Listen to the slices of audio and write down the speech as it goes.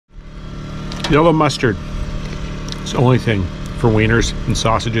Yellow mustard. It's the only thing for wieners and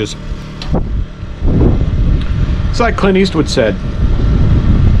sausages. It's like Clint Eastwood said,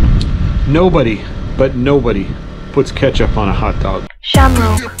 nobody, but nobody, puts ketchup on a hot dog.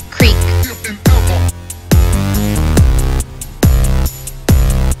 Shamrock Creek.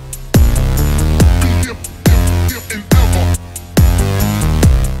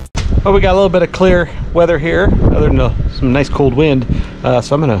 Well, we got a little bit of clear weather here, other than some nice cold wind.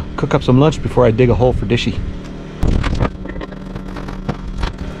 So I'm gonna cook up some lunch before I dig a hole for Dishy.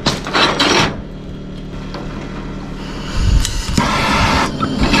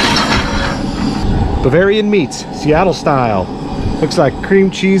 Bavarian meats, Seattle style. Looks like cream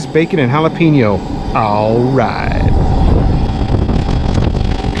cheese, bacon, and jalapeno. All right.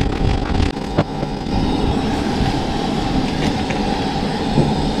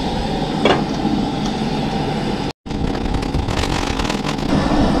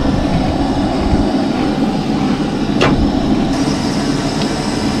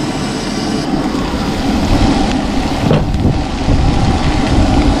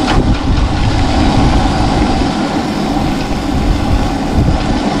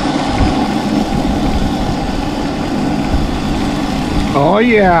 Oh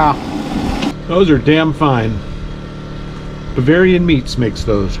yeah, those are damn fine. Bavarian Meats makes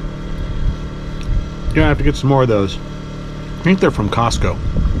those. You're gonna have to get some more of those. I think they're from Costco.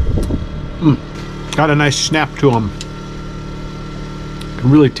 Got a nice snap to them.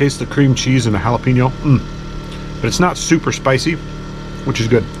 Can really taste the cream cheese and the jalapeno. But it's not super spicy, which is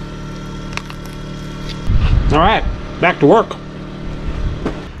good. All right, back to work.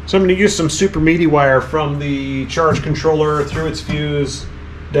 So I'm going to use some super meaty wire from the charge controller through its fuse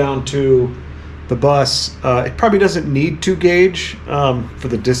down to the bus. It probably doesn't need 2 gauge for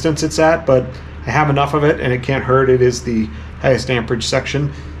the distance it's at, but I have enough of it and it can't hurt. It is the highest amperage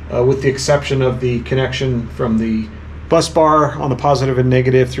section, with the exception of the connection from the bus bar on the positive and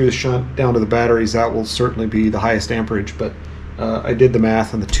negative through the shunt down to the batteries. That will certainly be the highest amperage, but I did the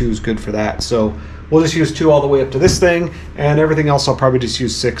math and the 2 is good for that. So we'll just use 2 all the way up to this thing, and everything else I'll probably just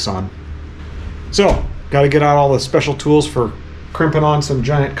use 6 on. So, got to get out all the special tools for crimping on some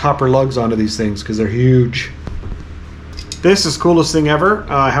giant copper lugs onto these things because they're huge. This is the coolest thing ever.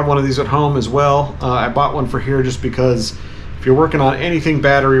 I have one of these at home as well. I bought one for here just because if you're working on anything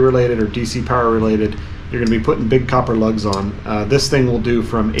battery related or DC power related, you're going to be putting big copper lugs on. This thing will do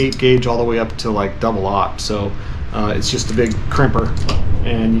from 8 gauge all the way up to like double aught. So it's just a big crimper.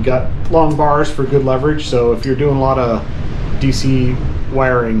 And you got long bars for good leverage, so if you're doing a lot of DC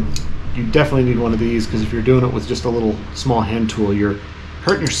wiring, you definitely need one of these, because if you're doing it with just a little small hand tool, you're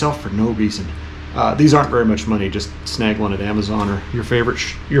hurting yourself for no reason. These aren't very much money. Just snag one at Amazon or your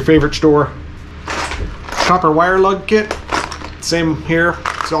favorite store. Copper wire lug kit, same here.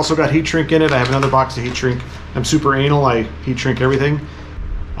 It's also got heat shrink in it. I have another box of heat shrink. I'm super anal. I heat shrink everything.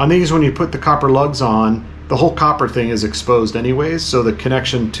 On these, when you put the copper lugs on, the whole copper thing is exposed anyways, so the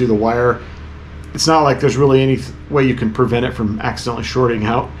connection to the wire, it's not like there's really any way you can prevent it from accidentally shorting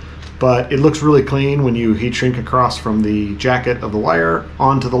out, but it looks really clean when you heat shrink across from the jacket of the wire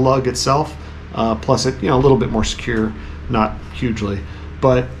onto the lug itself. Plus it, a little bit more secure, not hugely,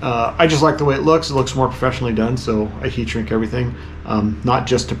 but I just like the way it looks. It looks more professionally done, so I heat shrink everything, not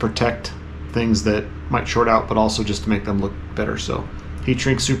just to protect things that might short out, but also just to make them look better. So heat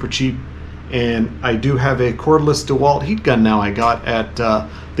shrink, super cheap. And I do have a cordless DeWalt heat gun now I got at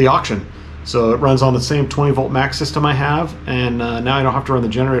the auction. So it runs on the same 20 volt max system I have, and now I don't have to run the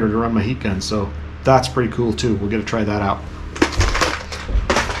generator to run my heat gun, so that's pretty cool too. We'll get to try that out.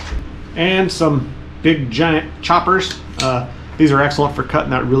 And some big giant choppers. These are excellent for cutting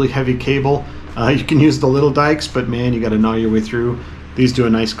that really heavy cable. You can use the little dikes, but man, you got to gnaw your way through. These do a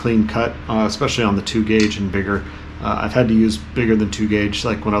nice clean cut, especially on the 2 gauge and bigger. I've had to use bigger than 2 gauge,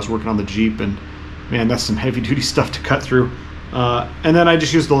 like when I was working on the Jeep, and man, that's some heavy duty stuff to cut through. And then I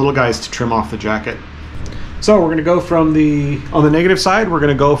just use the little guys to trim off the jacket. So we're going to go from on the negative side, we're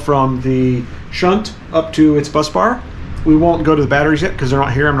going to go from the shunt up to its bus bar. We won't go to the batteries yet because they're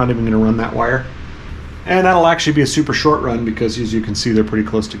not here. I'm not even going to run that wire. And that'll actually be a super short run because, as you can see, they're pretty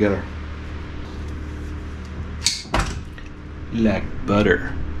close together. Like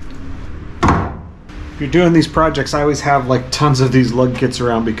butter. If you're doing these projects, I always have like tons of these lug kits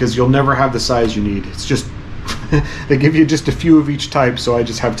around because you'll never have the size you need. It's just they give you just a few of each type, so I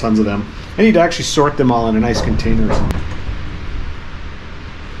just have tons of them. I need to actually sort them all in a nice container or something.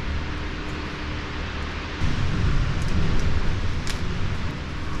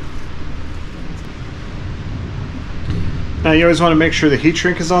 Now you always want to make sure the heat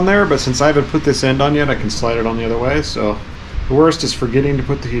shrink is on there, but since I haven't put this end on yet, I can slide it on the other way. So the worst is forgetting to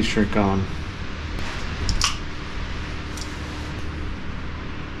put the heat shrink on.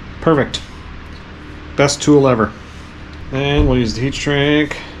 Perfect. Best tool ever. And we'll use the heat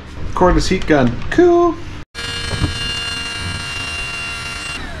shrink. Cordless heat gun. Cool.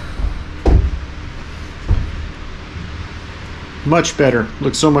 Much better.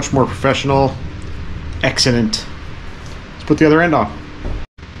 Looks so much more professional. Excellent. Let's put the other end on.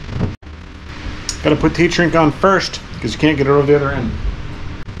 Gotta put the heat shrink on first because you can't get it over the other end.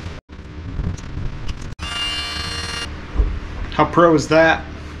 How pro is that?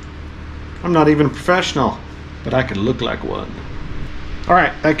 I'm not even a professional, but I could look like one. All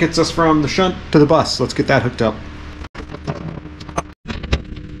right, that gets us from the shunt to the bus. Let's get that hooked up.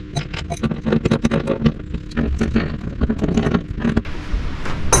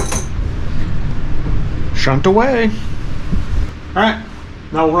 Shunt away. All right,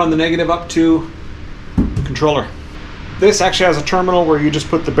 now we'll run the negative up to the controller. This actually has a terminal where you just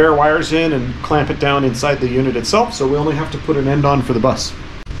put the bare wires in and clamp it down inside the unit itself, so we only have to put an end on for the bus.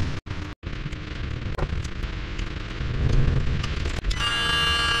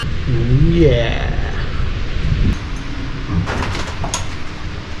 Yeah.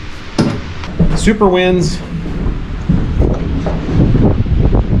 Super wins.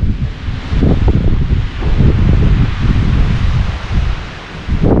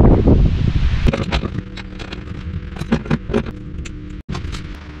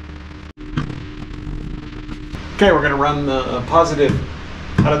 Okay, we're going to run the positive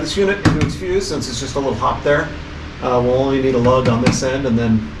out of this unit into its fuse since it's just a little hop there. We'll only need a lug on this end and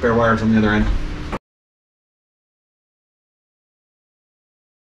then bare wires on the other end.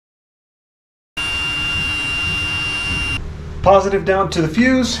 Positive down to the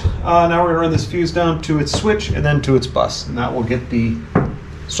fuse. Now we're going to run this fuse down to its switch and then to its bus, and that will get the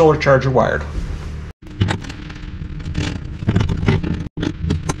solar charger wired.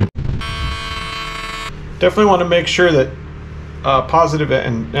 Definitely want to make sure that positive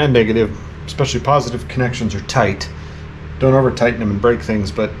and negative, especially positive connections, are tight. Don't over tighten them and break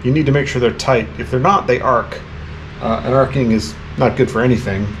things, but you need to make sure they're tight. If they're not, they arc. And arcing is not good for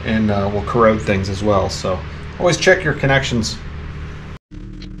anything and will corrode things as well. So always check your connections.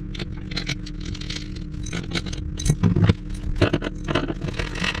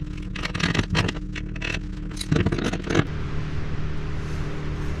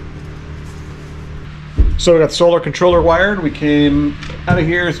 So we got the solar controller wired. We came out of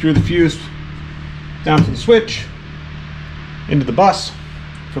here through the fuse down to the switch, into the bus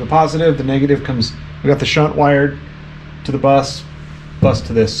for the positive. The negative comes, we got the shunt wired to the bus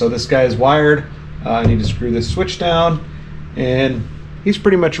to this. So this guy is wired. I need to screw this switch down, and he's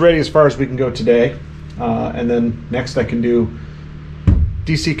pretty much ready as far as we can go today. And then next I can do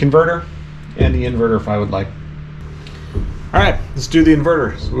DC converter and the inverter if I would like. All right, let's do the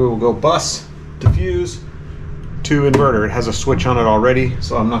inverter. So we will go bus to fuse to inverter. It has a switch on it already,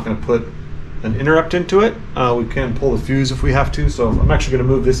 so I'm not going to put an interrupt into it. We can pull the fuse if we have to, so I'm actually going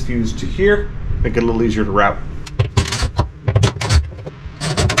to move this fuse to here, make it a little easier to route.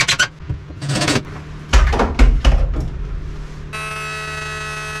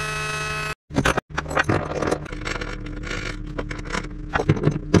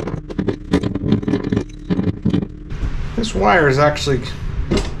 This wire is actually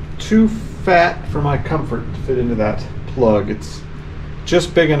too fat for my comfort to fit into that plug. It's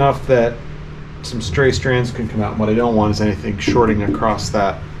just big enough that some stray strands can come out, and what I don't want is anything shorting across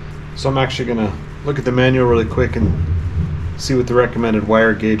that. So I'm actually going to look at the manual really quick and see what the recommended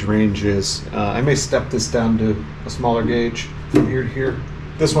wire gauge range is. I may step this down to a smaller gauge from here to here.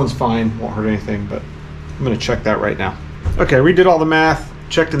 This one's fine, won't hurt anything, but I'm going to check that right now. Okay, I redid all the math,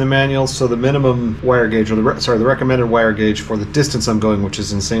 checked in the manual, so the minimum wire gauge, or the recommended wire gauge for the distance I'm going, which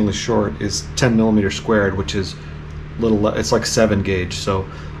is insanely short, is 10 millimeters squared, which is it's like 7 gauge. So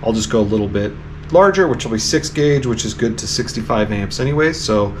I'll just go a little bit larger, which will be 6 gauge, which is good to 65 amps anyway.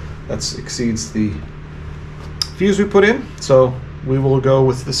 So that exceeds the fuse we put in. So we will go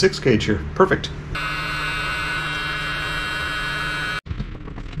with the 6 gauge here. Perfect.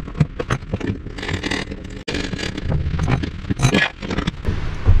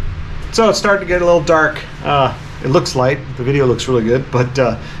 So it's starting to get a little dark. It looks light. The video looks really good, but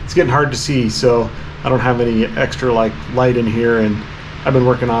it's getting hard to see. So I don't have any extra light in here, and I've been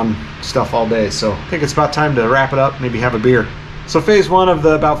working on stuff all day. So I think it's about time to wrap it up, maybe have a beer. So phase 1 of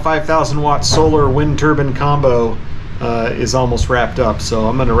the about 5,000 watt solar wind turbine combo is almost wrapped up. So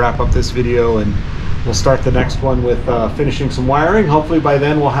I'm going to wrap up this video, and we'll start the next one with finishing some wiring. Hopefully by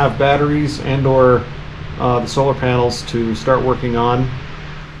then we'll have batteries and or the solar panels to start working on.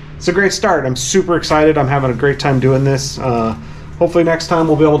 It's a great start. I'm super excited. I'm having a great time doing this. hopefully next time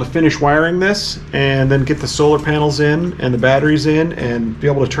we'll be able to finish wiring this and then get the solar panels in and the batteries in and be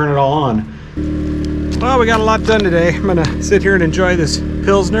able to turn it all on. Well, we got a lot done today. I'm gonna sit here and enjoy this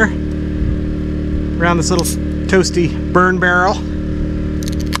Pilsner around this little toasty burn barrel.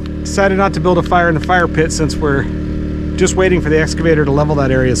 Decided not to build a fire in the fire pit since we're just waiting for the excavator to level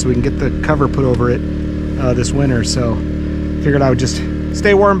that area so we can get the cover put over it this winter. So figured I would just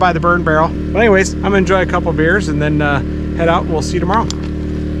stay warm by the burn barrel. But anyways, I'm gonna enjoy a couple beers and then head out and we'll see you tomorrow.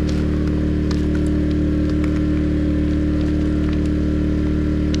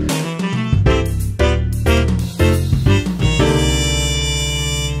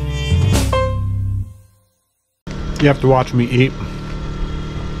 You have to watch me eat,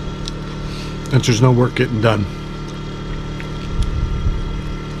 since there's no work getting done.